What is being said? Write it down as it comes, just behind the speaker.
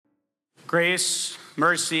Grace,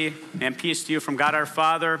 mercy, and peace to you from God our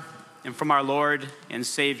Father and from our Lord and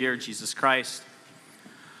Savior, Jesus Christ.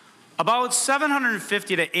 About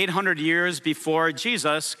 750 to 800 years before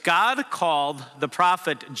Jesus, God called the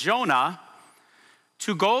prophet Jonah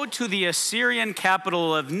to go to the Assyrian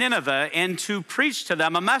capital of Nineveh and to preach to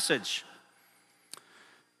them a message.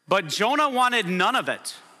 But Jonah wanted none of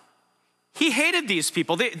it. He hated these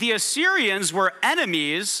people. The Assyrians were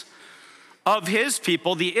enemies of his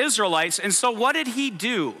people, the Israelites. And so what did he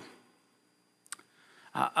do?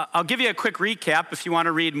 I'll give you a quick recap. If you want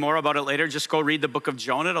to read more about it later, just go read the book of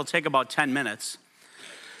Jonah. It'll take about 10 minutes.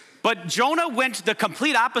 But Jonah went the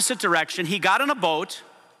complete opposite direction. He got in a boat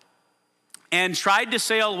and tried to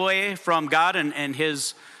sail away from God and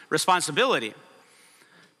his responsibility.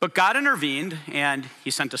 But God intervened and he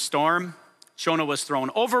sent a storm. Jonah was thrown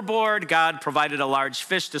overboard. God provided a large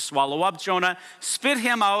fish to swallow up Jonah, spit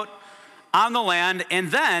him out on the land, and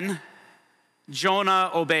then Jonah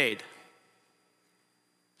obeyed.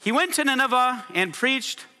 He went to Nineveh and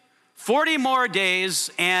preached 40 more days,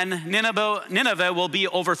 and Nineveh will be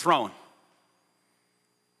overthrown.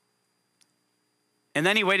 And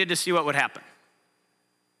then he waited to see what would happen.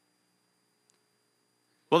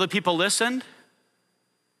 Well, the people listened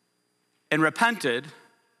and repented.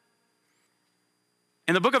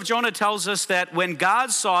 And the book of Jonah tells us that when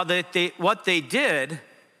God saw that what they did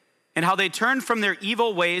and how they turned from their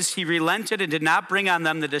evil ways, he relented and did not bring on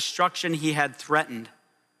them the destruction he had threatened.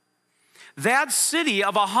 That city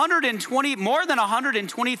of more than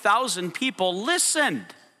 120,000 people listened.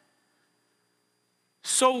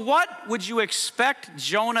 So what would you expect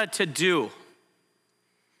Jonah to do?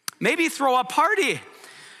 Maybe throw a party.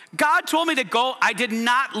 God told me to go. I did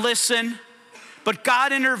not listen, but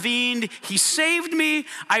God intervened. He saved me.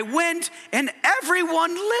 I went and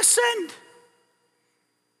everyone listened.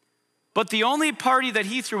 But the only party that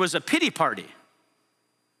he threw was a pity party.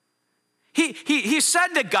 He said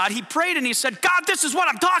to God, he prayed and he said, God, this is what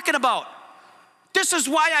I'm talking about. This is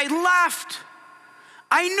why I left.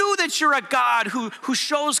 I knew that you're a God who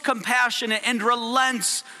shows compassion and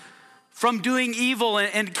relents from doing evil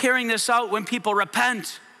and carrying this out when people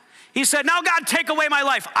repent. He said, now God, take away my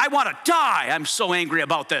life. I want to die. I'm so angry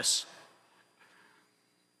about this.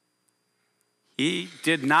 He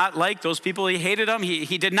did not like those people. He hated them.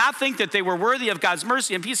 He did not think that they were worthy of God's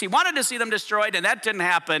mercy and peace. He wanted to see them destroyed, and that didn't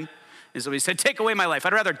happen. And so he said, take away my life.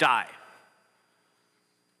 I'd rather die.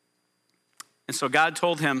 And so God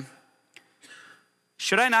told him,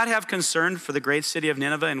 should I not have concern for the great city of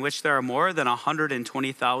Nineveh, in which there are more than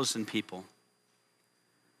 120,000 people?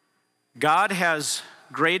 God has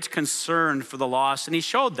great concern for the lost, and he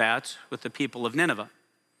showed that with the people of Nineveh.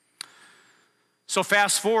 So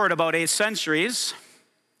fast forward about 8 centuries,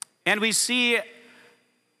 and we see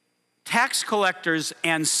tax collectors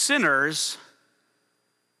and sinners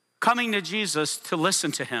coming to Jesus to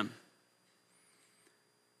listen to him.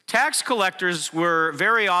 Tax collectors were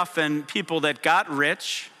very often people that got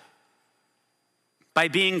rich by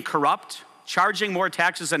being corrupt, charging more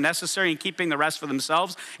taxes than necessary and keeping the rest for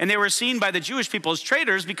themselves. And they were seen by the Jewish people as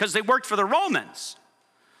traitors because they worked for the Romans.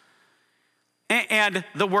 And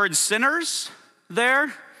the word sinners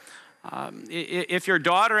there, if your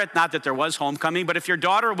daughter, not that there was homecoming, but if your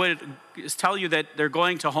daughter would tell you that they're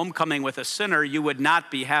going to homecoming with a sinner, you would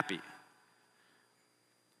not be happy.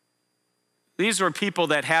 These were people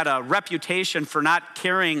that had a reputation for not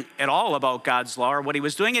caring at all about God's law or what he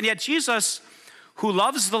was doing. And yet Jesus, who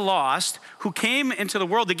loves the lost, who came into the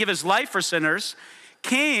world to give his life for sinners,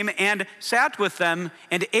 came and sat with them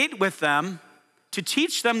and ate with them to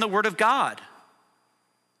teach them the word of God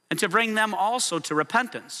and to bring them also to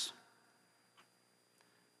repentance.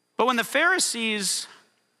 But when the Pharisees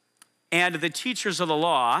and the teachers of the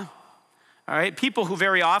law, all right, people who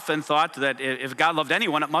very often thought that if God loved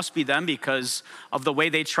anyone, it must be them because of the way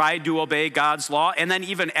they tried to obey God's law and then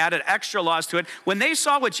even added extra laws to it, when they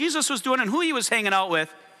saw what Jesus was doing and who he was hanging out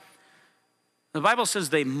with, the Bible says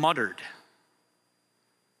they muttered.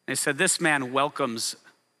 They said, this man welcomes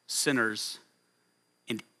sinners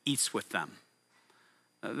and eats with them.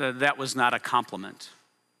 That was not a compliment.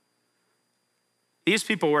 These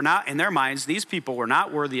people were not, in their minds, these people were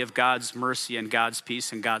not worthy of God's mercy and God's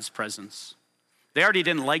peace and God's presence. They already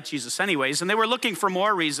didn't like Jesus anyways, and they were looking for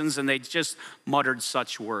more reasons, and they just muttered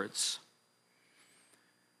such words.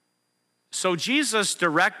 So Jesus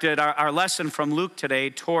directed our lesson from Luke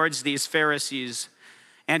today towards these Pharisees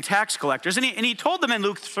and tax collectors, and he told them in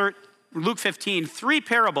Luke 15 3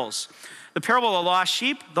 parables. The parable of the lost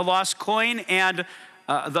sheep, the lost coin, and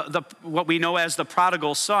what we know as the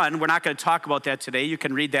prodigal son. We're not going to talk about that today. You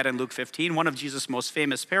can read that in Luke 15, one of Jesus' most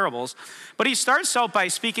famous parables. But he starts out by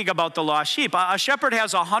speaking about the lost sheep. A shepherd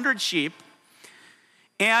has 100 sheep,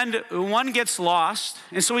 and one gets lost.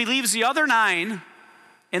 And so he leaves the other 99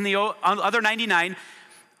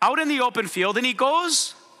 out in the open field, and he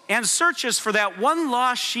goes and searches for that one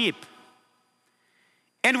lost sheep.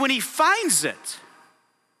 And when he finds it,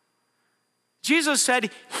 Jesus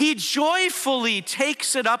said he joyfully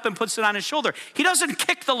takes it up and puts it on his shoulder. He doesn't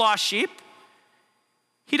kick the lost sheep.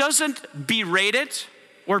 He doesn't berate it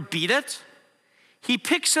or beat it. He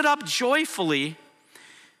picks it up joyfully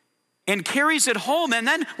and carries it home. And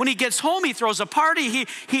then when he gets home, he throws a party.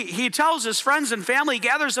 He tells his friends and family,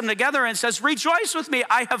 gathers them together and says, "Rejoice with me,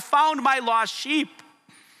 I have found my lost sheep."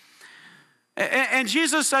 And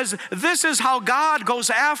Jesus says, this is how God goes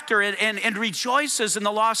after it and rejoices in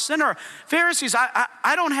the lost sinner. Pharisees,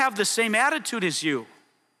 I don't have the same attitude as you.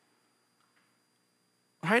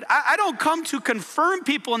 Right? I don't come to confirm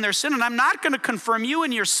people in their sin, and I'm not going to confirm you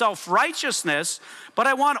in your self-righteousness, but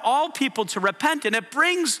I want all people to repent, and it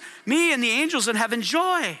brings me and the angels in heaven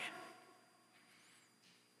joy.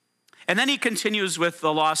 And then he continues with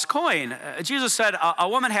the lost coin. Jesus said a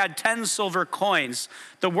woman had 10 silver coins.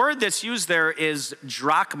 The word that's used there is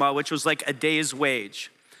drachma, which was like a day's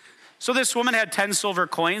wage. So this woman had 10 silver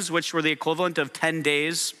coins, which were the equivalent of 10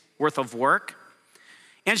 days worth of work.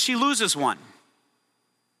 And she loses one.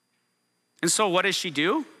 And so what does she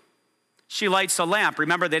do? She lights a lamp.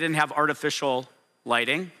 Remember, they didn't have artificial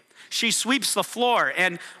lighting. She sweeps the floor,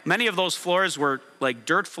 and many of those floors were like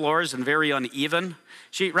dirt floors and very uneven.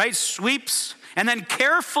 She, sweeps and then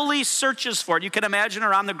carefully searches for it. You can imagine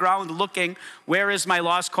her on the ground looking, where is my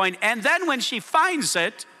lost coin? And then when she finds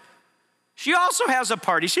it, she also has a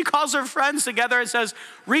party. She calls her friends together and says,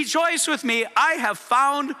 "Rejoice with me, I have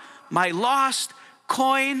found my lost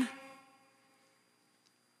coin."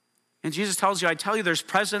 And Jesus tells you, I tell you, there's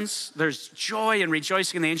presence, there's joy and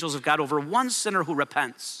rejoicing in the angels of God over one sinner who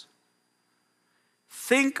repents.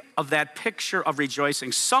 Think of that picture of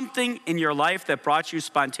rejoicing, something in your life that brought you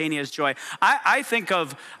spontaneous joy. I think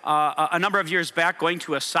of a number of years back going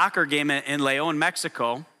to a soccer game in Leon,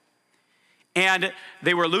 Mexico, and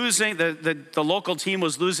they were losing, the local team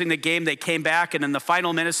was losing the game. They came back, and in the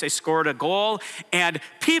final minutes, they scored a goal, and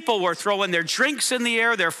people were throwing their drinks in the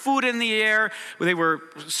air, their food in the air. They were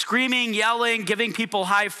screaming, yelling, giving people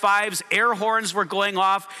high fives. Air horns were going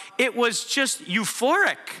off. It was just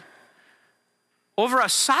euphoric over a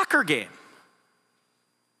soccer game.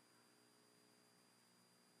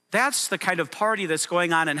 That's the kind of party that's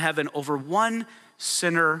going on in heaven over one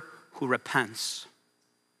sinner who repents.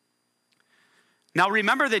 Now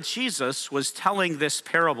remember that Jesus was telling this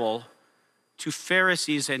parable to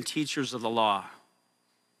Pharisees and teachers of the law.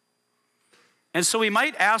 And so we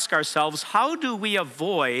might ask ourselves, how do we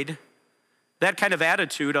avoid that kind of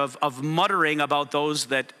attitude of muttering about those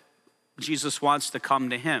that Jesus wants to come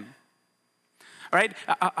to him? All right,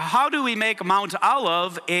 how do we make Mount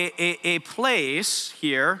Olive a place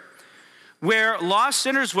here where lost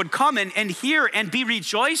sinners would come and hear and be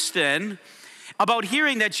rejoiced in about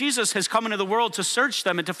hearing that Jesus has come into the world to search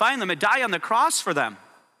them and to find them and die on the cross for them?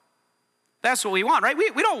 That's what we want, right?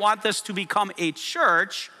 We don't want this to become a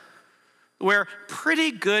church where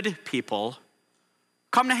pretty good people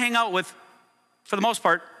come to hang out with, for the most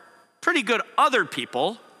part, pretty good other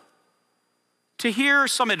people to hear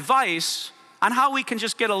some advice on how we can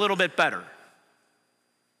just get a little bit better.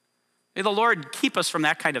 May the Lord keep us from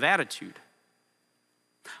that kind of attitude.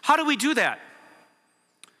 How do we do that?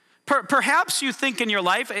 Perhaps you think in your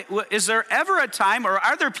life, is there ever a time, or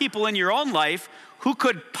are there people in your own life who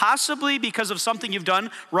could possibly, because of something you've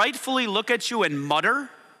done, rightfully look at you and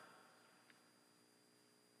mutter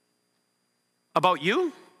about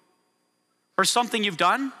you or something you've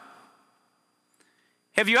done?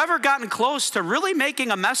 Have you ever gotten close to really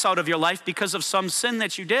making a mess out of your life because of some sin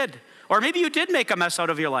that you did? Or maybe you did make a mess out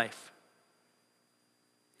of your life.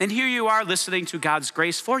 And here you are listening to God's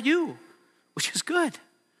grace for you, which is good.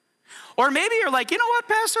 Or maybe you're like, you know what,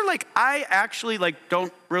 Pastor? I actually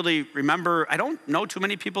don't really remember. I don't know too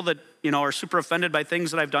many people that, are super offended by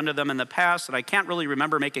things that I've done to them in the past, and I can't really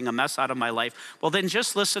remember making a mess out of my life. Well, then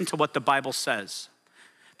just listen to what the Bible says.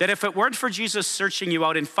 That if it weren't for Jesus searching you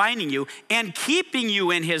out and finding you and keeping you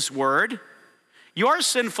in his word, your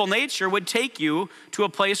sinful nature would take you to a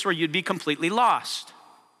place where you'd be completely lost.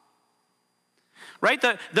 Right?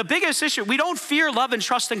 The biggest issue, we don't fear, love, and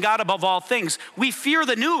trust in God above all things. We fear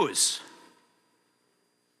the news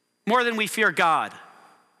more than we fear God.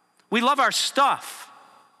 We love our stuff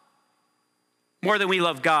more than we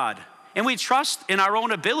love God. And we trust in our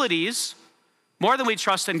own abilities more than we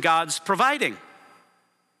trust in God's providing.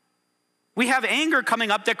 We have anger coming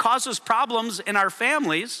up that causes problems in our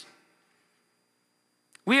families.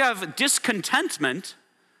 We have discontentment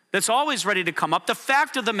that's always ready to come up. The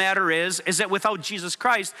fact of the matter is that without Jesus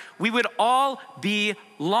Christ, we would all be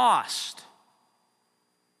lost.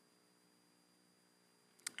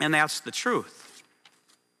 And that's the truth.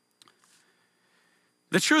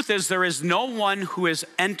 The truth is there is no one who has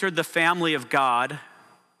entered the family of God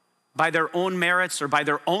by their own merits or by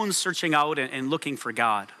their own searching out and looking for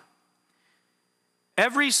God.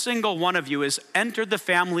 Every single one of you has entered the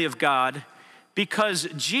family of God because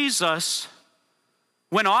Jesus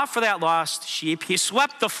went off for that lost sheep. He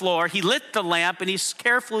swept the floor, he lit the lamp, and he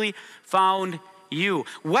carefully found you.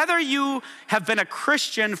 Whether you have been a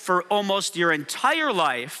Christian for almost your entire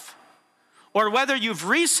life, or whether you've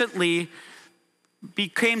recently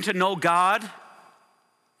became to know God,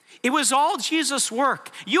 it was all Jesus'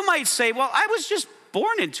 work. You might say, well, I was just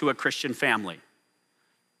born into a Christian family.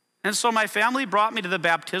 And so my family brought me to the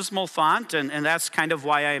baptismal font, and that's kind of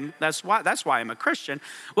why that's why I'm a Christian.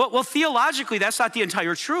 Well, theologically, that's not the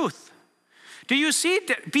entire truth. Do you see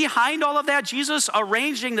behind all of that, Jesus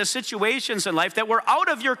arranging the situations in life that were out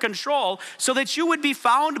of your control so that you would be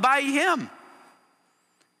found by him?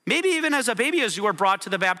 Maybe even as a baby as you were brought to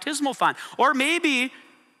the baptismal font. Or maybe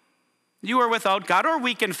you were without God or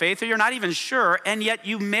weak in faith, or you're not even sure, and yet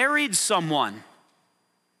you married someone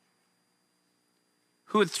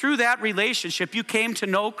who through that relationship you came to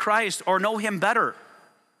know Christ or know him better.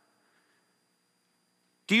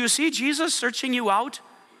 Do you see Jesus searching you out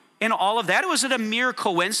in all of that? Was it a mere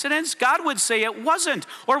coincidence? God would say it wasn't.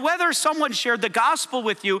 Or whether someone shared the gospel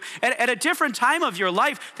with you at a different time of your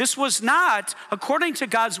life, this was not, according to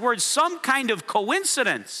God's word, some kind of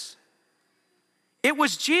coincidence. It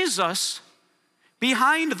was Jesus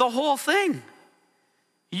behind the whole thing.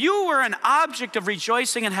 You were an object of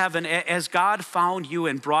rejoicing in heaven as God found you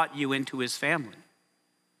and brought you into his family.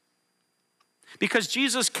 Because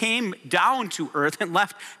Jesus came down to earth and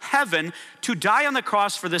left heaven to die on the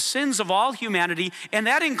cross for the sins of all humanity, and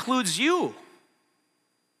that includes you.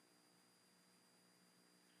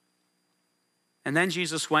 And then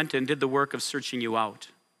Jesus went and did the work of searching you out.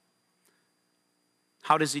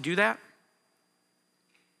 How does he do that?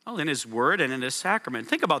 Well, in his word and in his sacrament.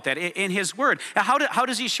 Think about that, in his word. How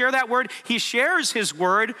does he share that word? He shares his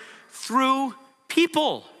word through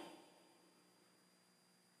people.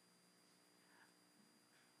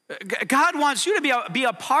 God wants you to be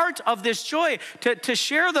a part of this joy, to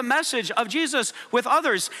share the message of Jesus with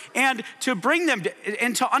others and to bring them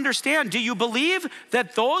and to understand, do you believe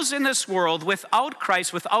that those in this world without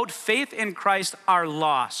Christ, without faith in Christ, are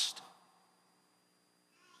lost?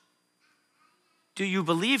 Do you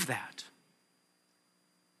believe that?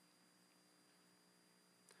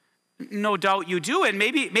 No doubt you do. And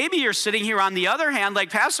maybe you're sitting here on the other hand like,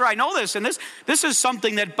 Pastor, I know this, and this is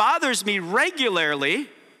something that bothers me regularly,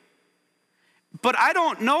 but I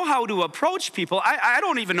don't know how to approach people. I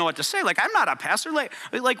don't even know what to say. Like, I'm not a pastor.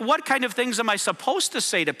 Like what kind of things am I supposed to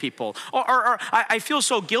say to people? Or I feel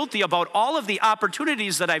so guilty about all of the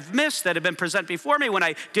opportunities that I've missed that have been presented before me when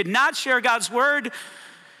I did not share God's word.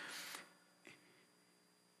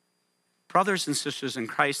 Brothers and sisters in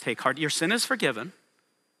Christ, take heart. Your sin is forgiven.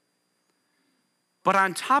 But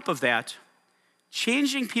on top of that,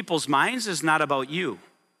 changing people's minds is not about you.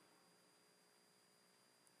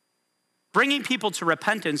 Bringing people to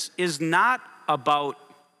repentance is not about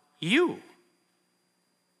you.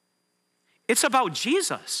 It's about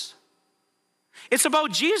Jesus. It's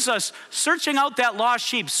about Jesus searching out that lost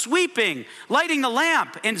sheep, sweeping, lighting the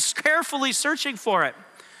lamp, and carefully searching for it.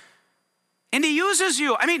 And he uses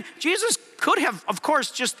you. I mean, Jesus could have, of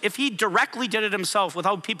course, just if he directly did it himself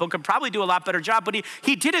without people, could probably do a lot better job, but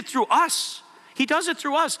he did it through us. He does it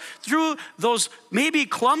through us, through those maybe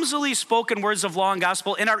clumsily spoken words of law and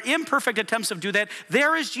gospel. In our imperfect attempts to do that,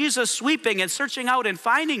 there is Jesus sweeping and searching out and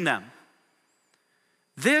finding them.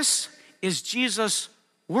 This is Jesus'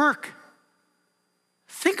 work.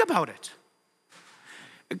 Think about it.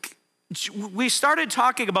 We started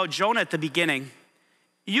talking about Jonah at the beginning.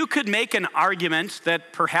 You could make an argument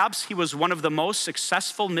that perhaps he was one of the most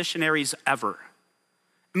successful missionaries ever.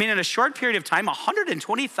 I mean, in a short period of time,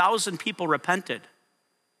 120,000 people repented.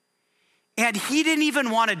 And he didn't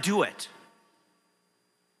even want to do it.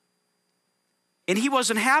 And he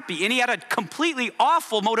wasn't happy. And he had a completely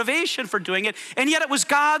awful motivation for doing it. And yet it was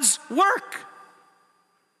God's work.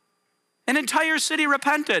 An entire city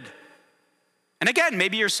repented. And again,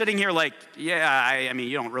 maybe you're sitting here like, yeah, I mean,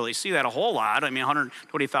 you don't really see that a whole lot. I mean,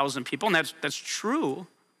 120,000 people, and that's true.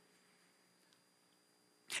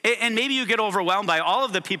 And maybe you get overwhelmed by all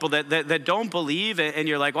of the people that don't believe, and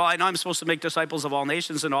you're like, well, I know I'm supposed to make disciples of all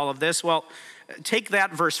nations and all of this. Well, take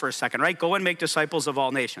that verse for a second, right? Go and make disciples of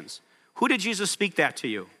all nations. Who did Jesus speak that to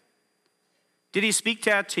you? Did he speak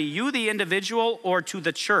that to you, the individual, or to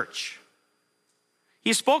the church?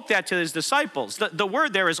 He spoke that to his disciples. The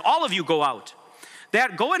word there is all of you go out.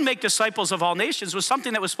 That go and make disciples of all nations was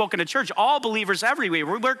something that was spoken to church. All believers everywhere.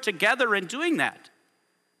 We work together in doing that.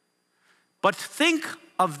 But think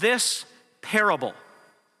of this parable.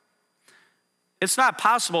 It's not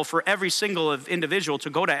possible for every single individual to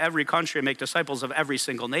go to every country and make disciples of every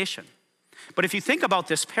single nation. But if you think about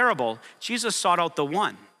this parable, Jesus sought out the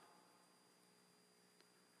one.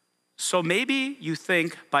 So maybe you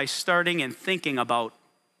think by starting and thinking about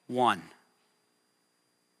one.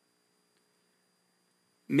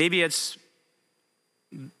 Maybe it's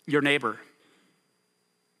your neighbor.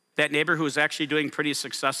 That neighbor who is actually doing pretty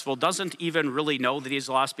successful, doesn't even really know that he's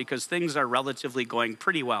lost because things are relatively going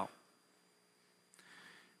pretty well.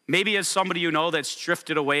 Maybe it's somebody you know that's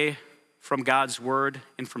drifted away from God's word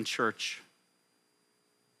and from church.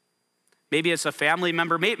 Maybe it's a family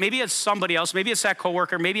member, maybe it's somebody else, maybe it's that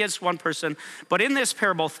coworker, maybe it's one person. But in this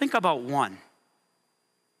parable, think about one.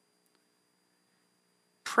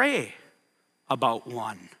 Pray about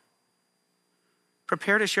one.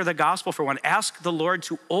 Prepare to share the gospel for one. Ask the Lord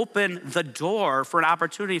to open the door for an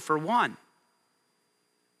opportunity for one.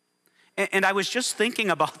 And I was just thinking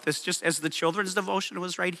about this just as the children's devotion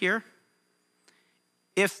was right here.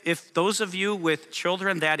 If those of you with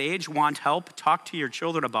children that age want help, talk to your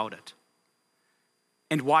children about it.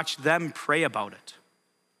 And watch them pray about it.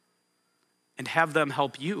 And have them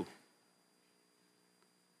help you.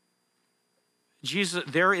 Jesus,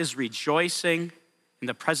 there is rejoicing in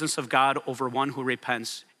the presence of God over one who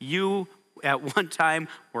repents. You, at one time,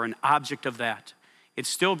 were an object of that. It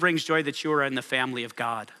still brings joy that you are in the family of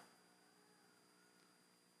God.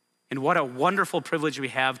 And what a wonderful privilege we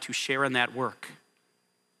have to share in that work.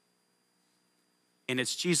 And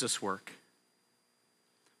it's Jesus' work.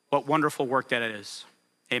 What wonderful work that it is.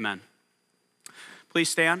 Amen. Please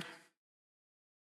stand.